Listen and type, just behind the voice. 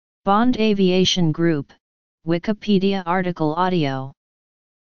Bond Aviation Group, Wikipedia article audio.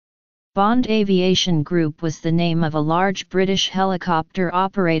 Bond Aviation Group was the name of a large British helicopter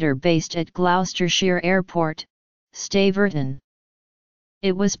operator based at Gloucestershire Airport, Staverton.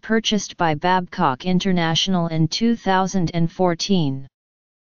 It was purchased by Babcock International in 2014.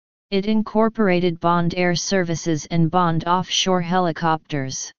 It incorporated Bond Air Services and Bond Offshore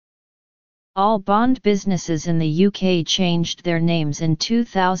Helicopters. All Bond businesses in the UK changed their names in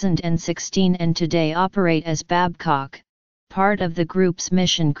 2016 and today operate as Babcock, part of the group's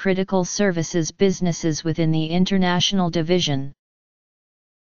mission critical services businesses within the international division.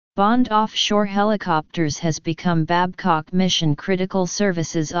 Bond Offshore Helicopters has become Babcock Mission Critical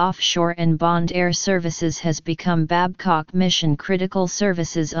Services Offshore and Bond Air Services has become Babcock Mission Critical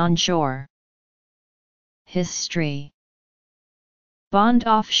Services Onshore. History. Bond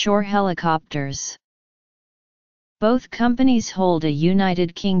Offshore Helicopters. Both companies hold a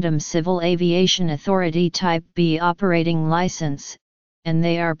United Kingdom Civil Aviation Authority Type B operating license, and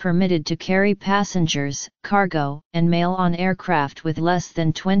they are permitted to carry passengers, cargo, and mail on aircraft with less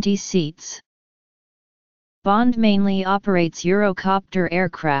than 20 seats. Bond mainly operates Eurocopter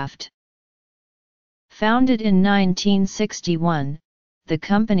aircraft. Founded in 1961, the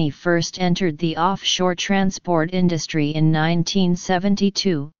company first entered the offshore transport industry in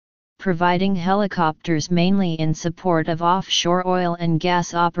 1972, providing helicopters mainly in support of offshore oil and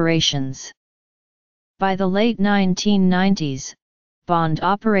gas operations. By the late 1990s, Bond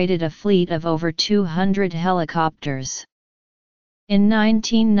operated a fleet of over 200 helicopters. In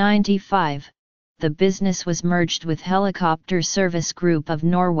 1995, the business was merged with Helicopter Service Group of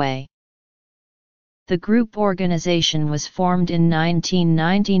Norway. The group organization was formed in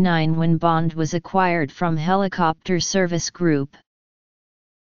 1999 when Bond was acquired from Helicopter Service Group.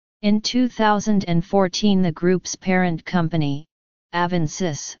 In 2014 the group's parent company,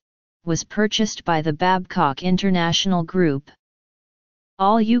 Aviation, was purchased by the Babcock International Group.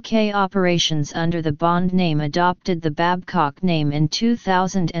 All UK operations under the Bond name adopted the Babcock name in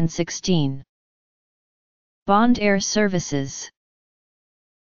 2016. Bond Air Services.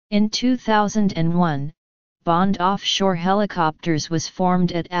 In 2001, Bond Offshore Helicopters was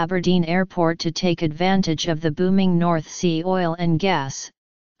formed at Aberdeen Airport to take advantage of the booming North Sea oil and gas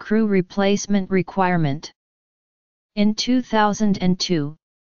crew replacement requirement. In 2002,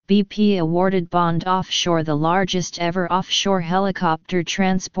 BP awarded Bond Offshore the largest ever offshore helicopter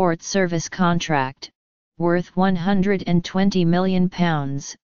transport service contract, worth £120 million,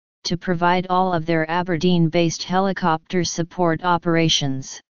 to provide all of their Aberdeen-based helicopter support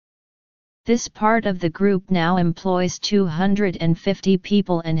operations. This part of the group now employs 250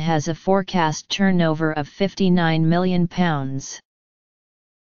 people and has a forecast turnover of £59 million.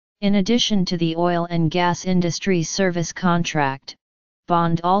 In addition to the oil and gas industry service contract,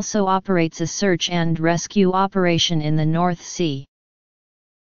 Bond also operates a search and rescue operation in the North Sea.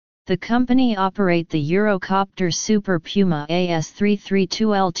 The company operate the Eurocopter Super Puma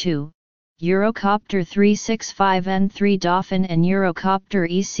AS332L2, Eurocopter 365N3 Dolphin and Eurocopter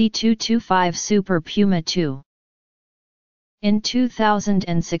EC225 Super Puma 2. In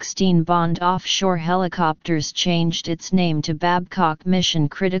 2016 Bond Offshore Helicopters changed its name to Babcock Mission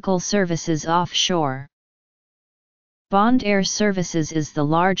Critical Services Offshore. Bond Air Services is the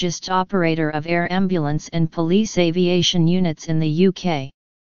largest operator of air ambulance and police aviation units in the UK.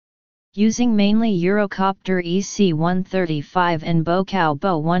 Using mainly Eurocopter EC-135 and Bocao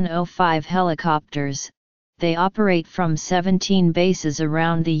Bo 105 helicopters, they operate from 17 bases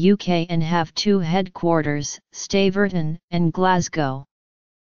around the UK and have two headquarters, Staverton and Glasgow.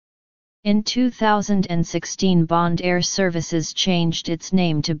 In 2016 Bond Air Services changed its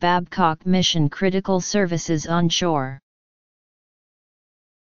name to Babcock Mission Critical Services Onshore.